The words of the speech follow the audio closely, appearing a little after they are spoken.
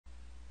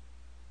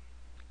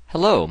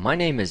Hello, my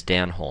name is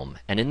Dan Holme,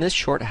 and in this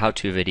short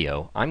how-to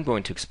video, I'm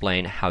going to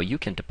explain how you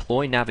can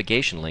deploy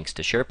navigation links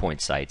to SharePoint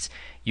sites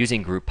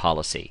using group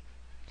policy.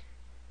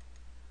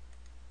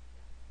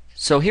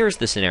 So here's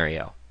the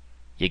scenario.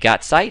 You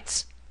got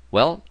sites?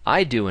 Well,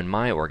 I do in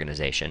my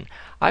organization.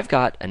 I've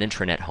got an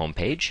intranet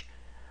homepage,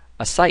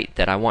 a site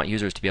that I want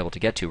users to be able to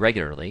get to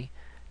regularly,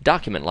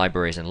 document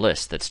libraries and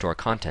lists that store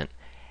content,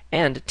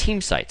 and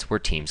team sites where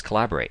teams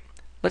collaborate.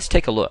 Let's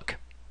take a look.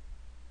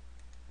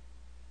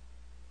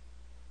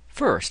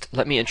 First,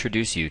 let me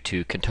introduce you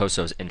to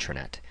Contoso's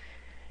intranet.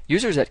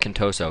 Users at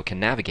Contoso can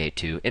navigate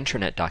to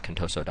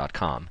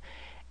intranet.contoso.com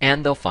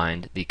and they'll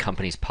find the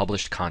company's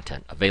published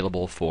content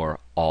available for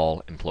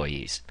all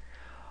employees.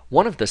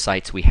 One of the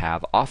sites we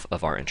have off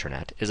of our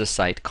intranet is a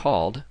site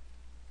called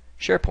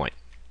Sharepoint.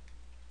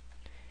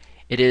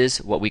 It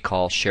is what we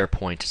call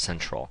Sharepoint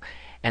Central,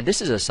 and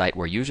this is a site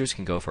where users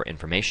can go for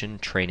information,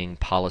 training,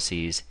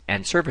 policies,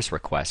 and service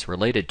requests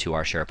related to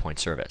our SharePoint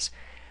service.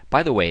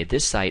 By the way,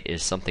 this site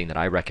is something that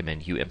I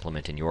recommend you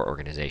implement in your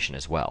organization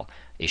as well,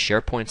 a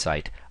SharePoint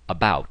site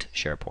about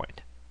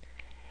SharePoint.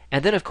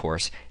 And then, of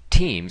course,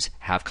 teams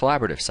have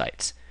collaborative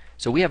sites.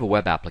 So we have a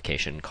web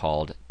application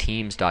called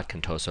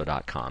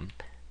teams.contoso.com,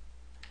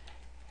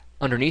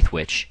 underneath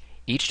which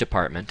each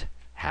department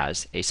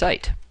has a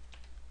site.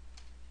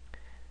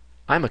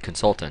 I'm a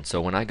consultant,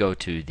 so when I go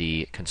to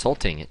the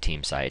consulting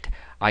team site,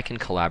 I can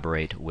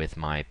collaborate with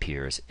my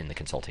peers in the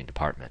consulting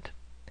department.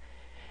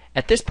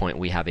 At this point,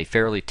 we have a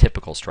fairly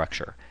typical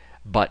structure,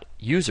 but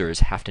users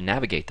have to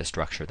navigate the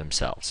structure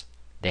themselves.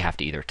 They have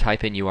to either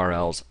type in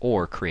URLs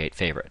or create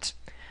favorites.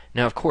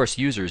 Now, of course,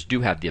 users do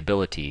have the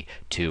ability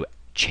to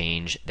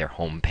change their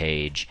home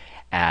page,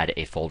 add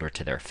a folder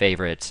to their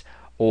favorites,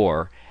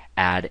 or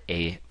add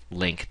a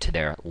link to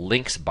their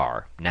links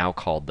bar, now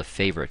called the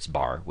favorites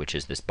bar, which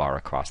is this bar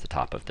across the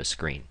top of the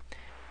screen.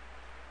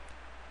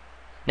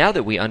 Now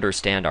that we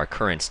understand our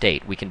current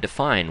state, we can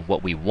define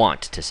what we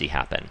want to see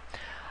happen.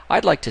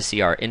 I'd like to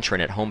see our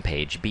intranet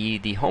homepage be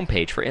the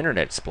homepage for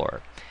Internet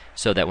Explorer,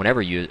 so that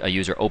whenever a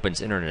user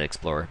opens Internet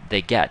Explorer,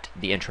 they get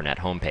the intranet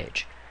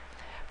homepage.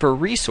 For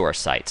resource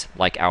sites,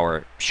 like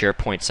our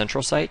SharePoint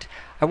Central site,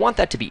 I want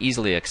that to be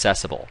easily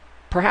accessible,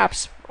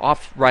 perhaps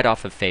right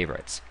off of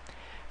favorites.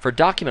 For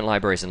document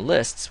libraries and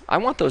lists, I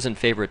want those in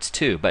favorites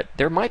too, but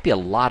there might be a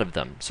lot of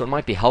them, so it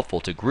might be helpful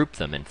to group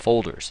them in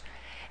folders.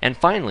 And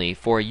finally,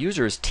 for a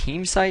user's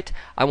team site,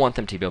 I want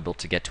them to be able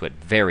to get to it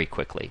very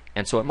quickly,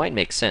 and so it might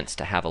make sense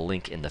to have a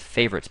link in the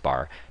favorites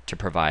bar to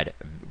provide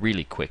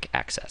really quick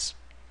access.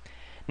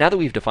 Now that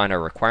we've defined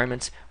our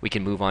requirements, we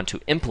can move on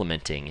to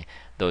implementing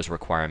those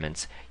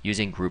requirements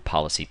using group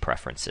policy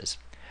preferences.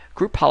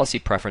 Group policy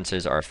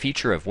preferences are a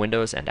feature of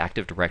Windows and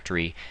Active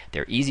Directory.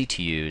 They're easy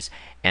to use,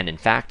 and in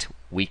fact,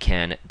 we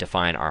can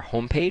define our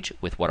home page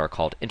with what are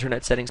called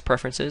Internet Settings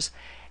Preferences,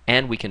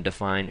 and we can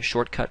define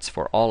shortcuts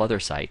for all other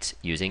sites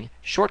using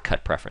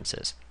shortcut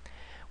preferences.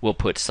 We'll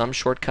put some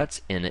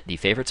shortcuts in the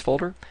favorites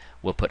folder,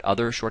 we'll put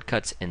other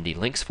shortcuts in the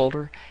links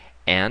folder,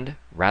 and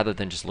rather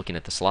than just looking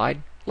at the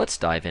slide, let's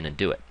dive in and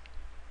do it.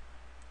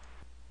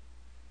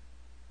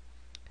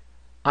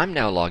 I'm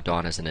now logged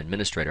on as an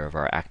administrator of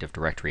our Active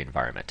Directory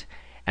environment,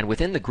 and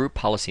within the Group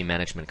Policy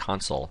Management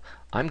console,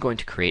 I'm going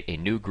to create a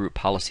new group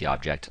policy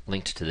object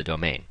linked to the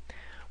domain.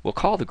 We'll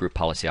call the group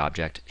policy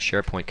object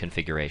SharePoint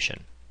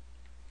Configuration.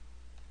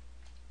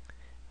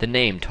 The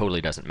name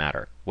totally doesn't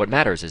matter. What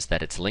matters is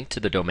that it's linked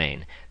to the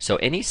domain, so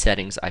any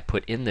settings I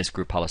put in this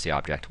group policy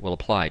object will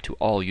apply to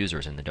all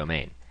users in the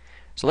domain.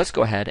 So let's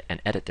go ahead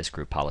and edit this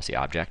group policy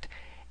object,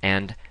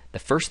 and the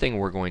first thing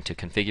we're going to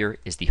configure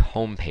is the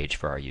home page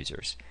for our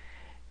users.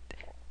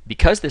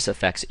 Because this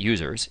affects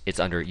users, it's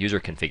under User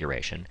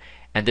Configuration,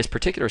 and this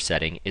particular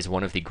setting is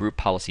one of the group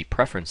policy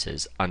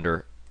preferences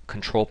under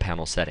Control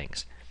Panel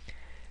Settings,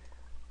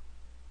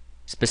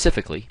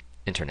 specifically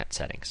Internet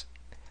Settings.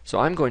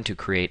 So I'm going to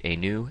create a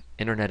new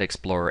Internet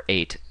Explorer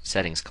 8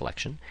 settings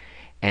collection,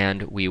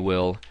 and we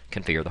will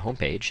configure the home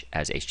page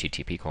as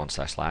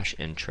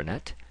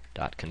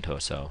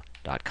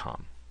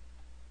http://intranet.contoso.com.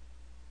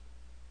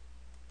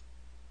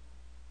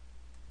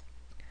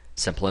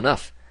 Simple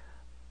enough.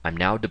 I'm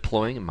now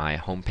deploying my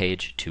home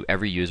page to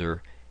every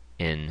user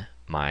in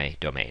my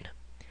domain.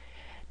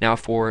 Now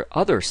for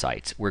other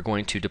sites, we're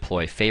going to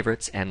deploy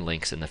favorites and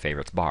links in the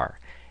favorites bar,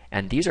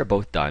 and these are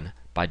both done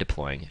by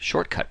deploying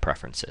shortcut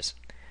preferences.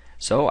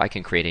 So I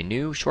can create a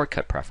new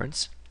shortcut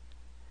preference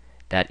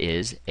that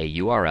is a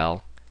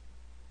URL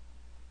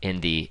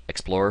in the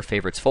Explorer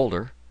Favorites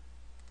folder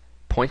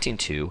pointing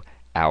to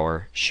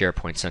our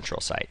SharePoint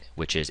Central site,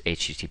 which is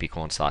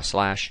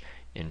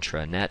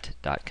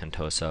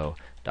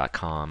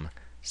http://intranet.contoso.com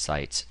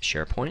sites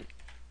SharePoint,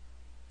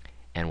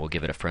 and we'll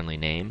give it a friendly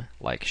name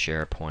like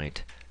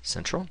SharePoint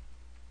Central.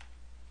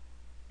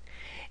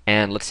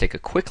 And let's take a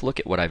quick look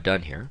at what I've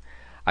done here.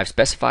 I've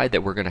specified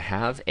that we're going to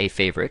have a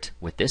favorite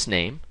with this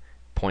name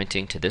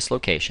pointing to this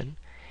location.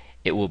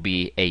 It will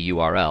be a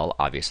URL,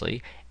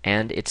 obviously,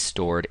 and it's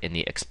stored in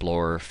the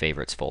Explorer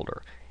Favorites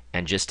folder.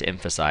 And just to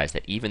emphasize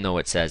that even though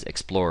it says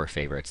Explorer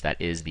Favorites, that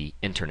is the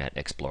Internet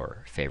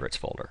Explorer Favorites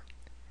folder.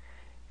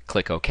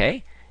 Click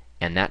OK,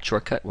 and that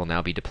shortcut will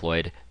now be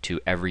deployed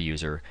to every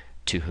user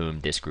to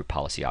whom this group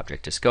policy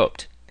object is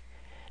scoped.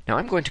 Now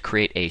I'm going to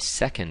create a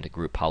second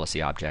group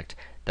policy object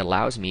that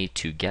allows me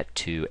to get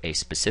to a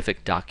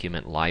specific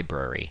document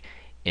library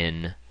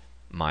in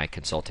my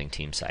consulting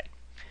team site.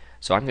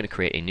 So I'm going to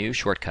create a new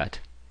shortcut.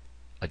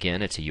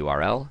 Again, it's a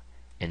URL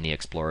in the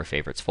Explorer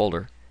Favorites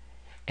folder,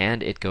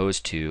 and it goes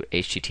to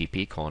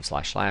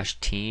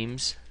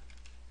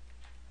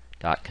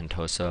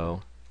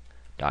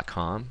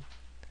http://teams.contoso.com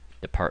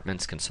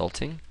Departments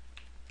Consulting,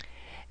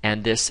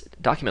 and this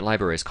document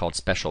library is called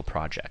Special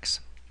Projects.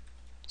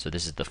 So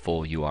this is the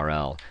full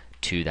URL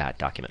to that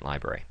document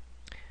library.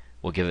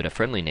 We'll give it a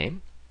friendly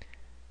name,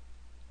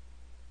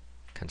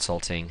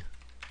 Consulting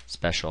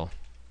Special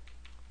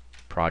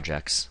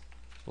Projects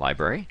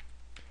Library,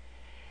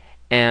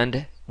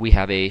 and we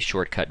have a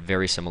shortcut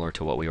very similar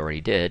to what we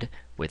already did,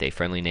 with a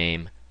friendly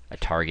name, a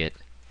target,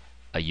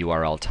 a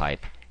URL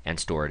type, and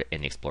stored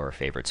in the Explorer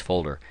Favorites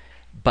folder.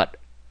 But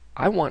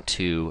I want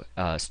to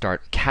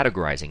start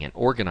categorizing and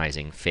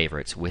organizing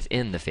favorites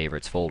within the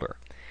Favorites folder.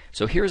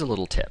 So here's a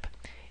little tip.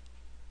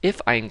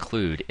 If I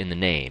include in the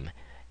name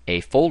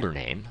a folder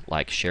name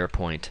like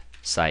SharePoint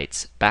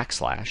Sites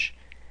 /,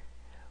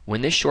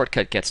 when this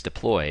shortcut gets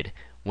deployed,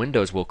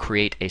 Windows will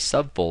create a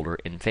subfolder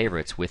in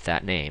Favorites with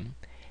that name,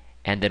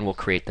 and then we'll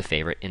create the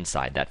favorite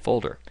inside that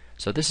folder.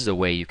 So this is a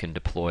way you can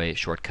deploy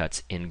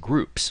shortcuts in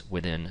groups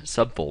within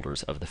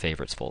subfolders of the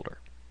Favorites folder.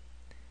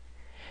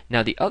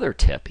 Now the other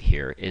tip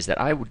here is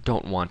that I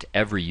don't want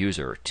every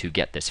user to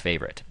get this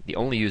favorite. The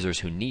only users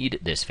who need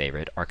this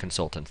favorite are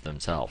consultants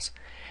themselves.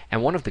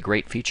 And one of the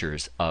great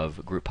features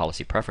of group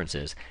policy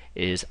preferences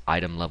is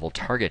item level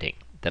targeting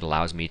that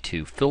allows me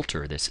to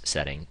filter this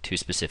setting to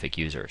specific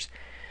users.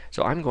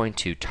 So I'm going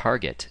to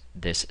target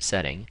this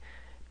setting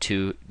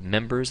to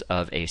members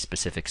of a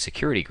specific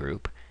security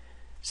group,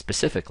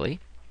 specifically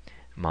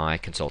my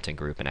consulting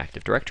group in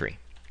Active Directory.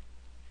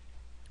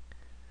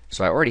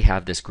 So I already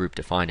have this group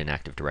defined in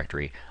Active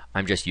Directory.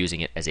 I'm just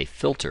using it as a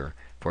filter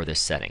for this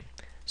setting.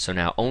 So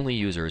now only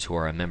users who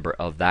are a member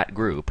of that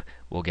group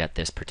will get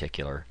this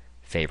particular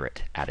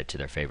favorite added to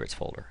their favorites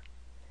folder.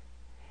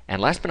 And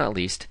last but not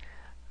least,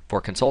 for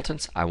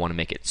consultants, I want to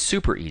make it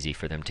super easy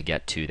for them to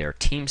get to their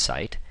team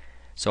site.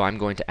 So I'm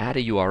going to add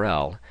a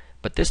URL,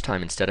 but this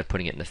time instead of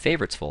putting it in the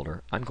favorites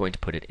folder, I'm going to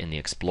put it in the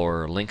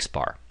Explorer links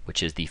bar,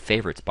 which is the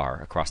favorites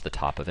bar across the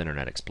top of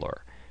Internet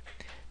Explorer.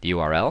 The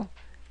URL,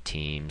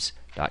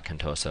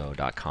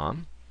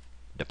 teams.contoso.com,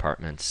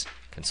 Departments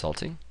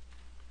Consulting,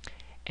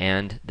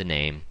 and the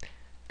name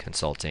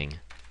Consulting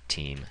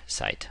Team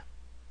Site.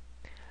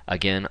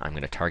 Again, I'm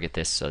going to target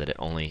this so that it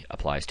only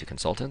applies to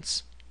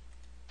consultants.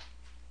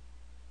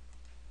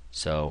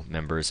 So,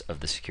 members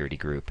of the security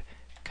group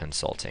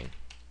Consulting.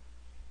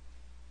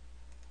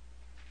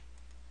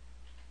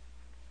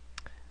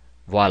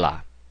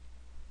 Voila!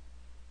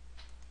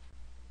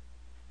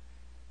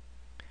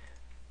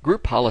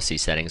 Group policy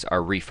settings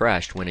are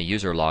refreshed when a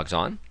user logs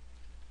on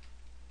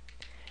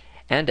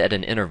and at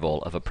an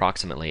interval of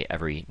approximately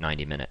every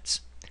 90 minutes.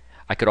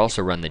 I could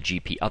also run the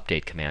gp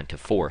update command to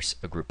force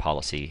a group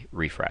policy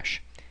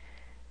refresh.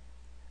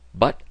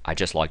 But I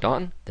just logged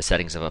on, the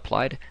settings have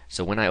applied,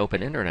 so when I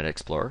open Internet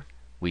Explorer,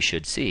 we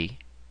should see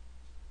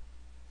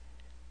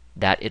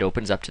that it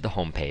opens up to the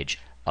home page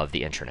of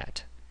the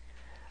intranet.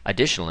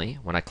 Additionally,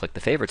 when I click the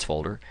Favorites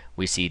folder,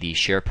 we see the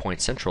SharePoint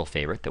Central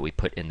favorite that we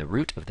put in the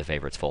root of the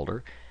Favorites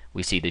folder.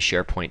 We see the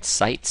SharePoint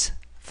Sites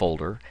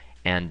folder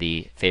and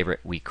the favorite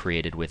we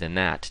created within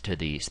that to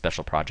the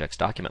Special Projects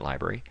document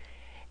library.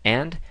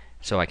 And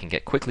so I can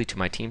get quickly to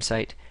my team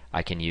site,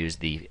 I can use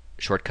the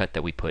shortcut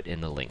that we put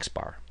in the links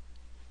bar.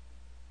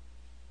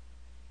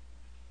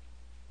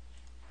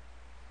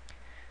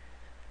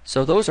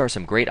 So those are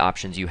some great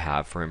options you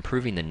have for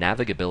improving the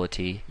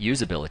navigability,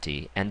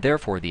 usability, and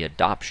therefore the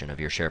adoption of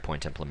your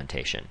SharePoint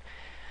implementation.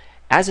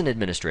 As an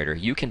administrator,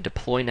 you can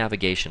deploy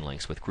navigation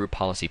links with group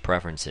policy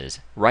preferences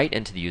right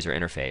into the user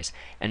interface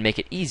and make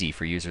it easy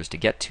for users to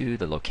get to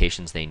the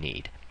locations they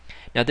need.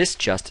 Now this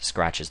just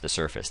scratches the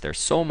surface. There's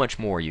so much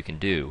more you can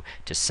do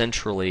to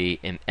centrally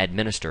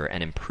administer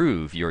and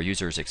improve your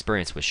user's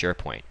experience with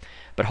SharePoint.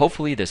 But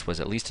hopefully this was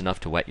at least enough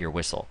to wet your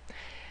whistle.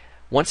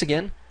 Once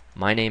again,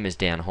 my name is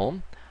Dan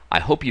Holme. I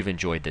hope you've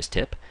enjoyed this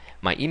tip.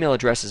 My email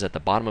address is at the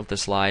bottom of the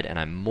slide, and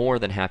I'm more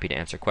than happy to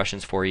answer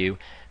questions for you.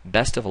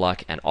 Best of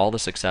luck and all the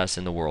success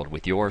in the world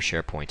with your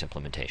SharePoint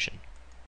implementation.